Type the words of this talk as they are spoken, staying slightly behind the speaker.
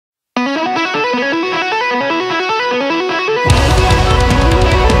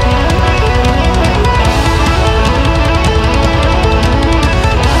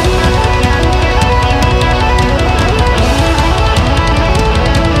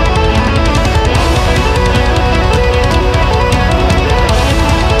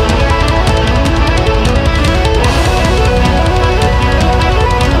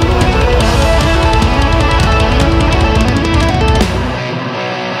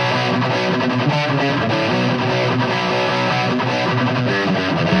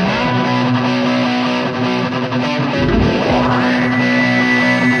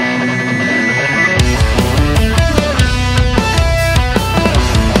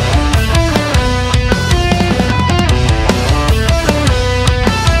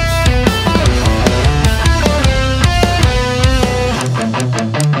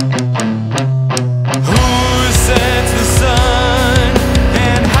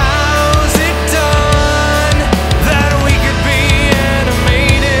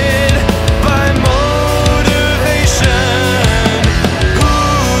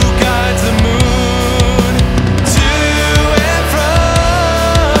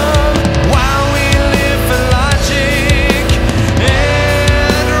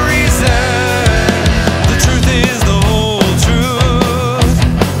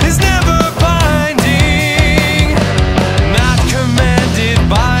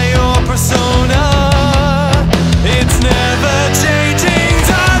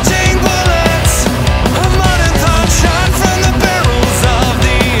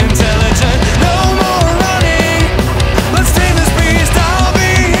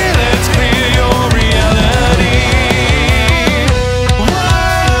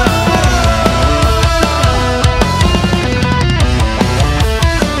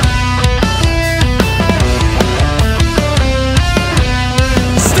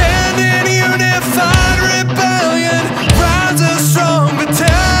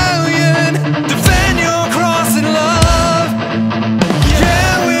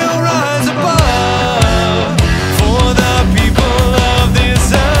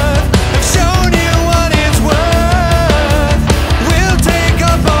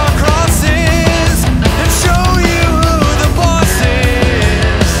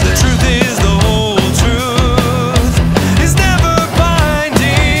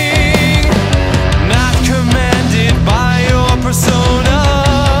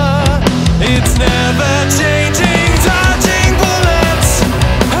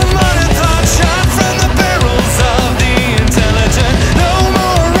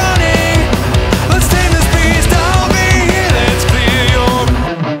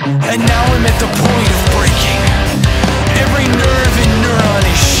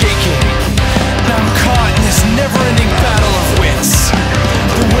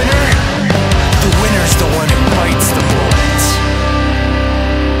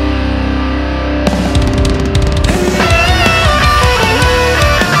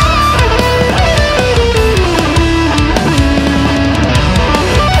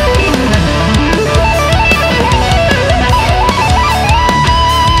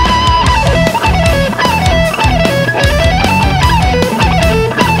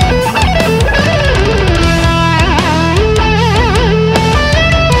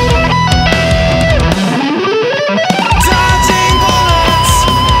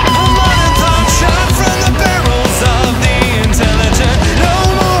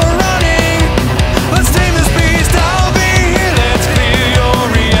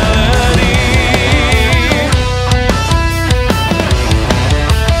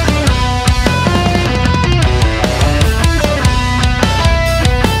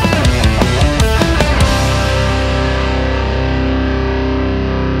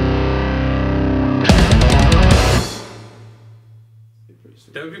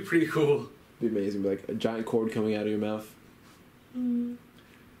That would be pretty cool. It'd be amazing, like a giant cord coming out of your mouth.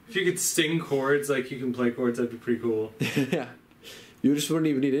 If you could sing chords like you can play chords, that'd be pretty cool. Yeah. You just wouldn't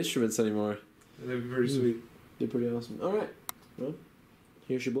even need instruments anymore. That'd be pretty sweet. They're pretty awesome. Alright. Well,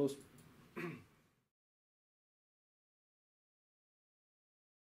 here's your blows.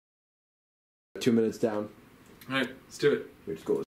 2 minutes down. Alright, let's do it. Here it goes.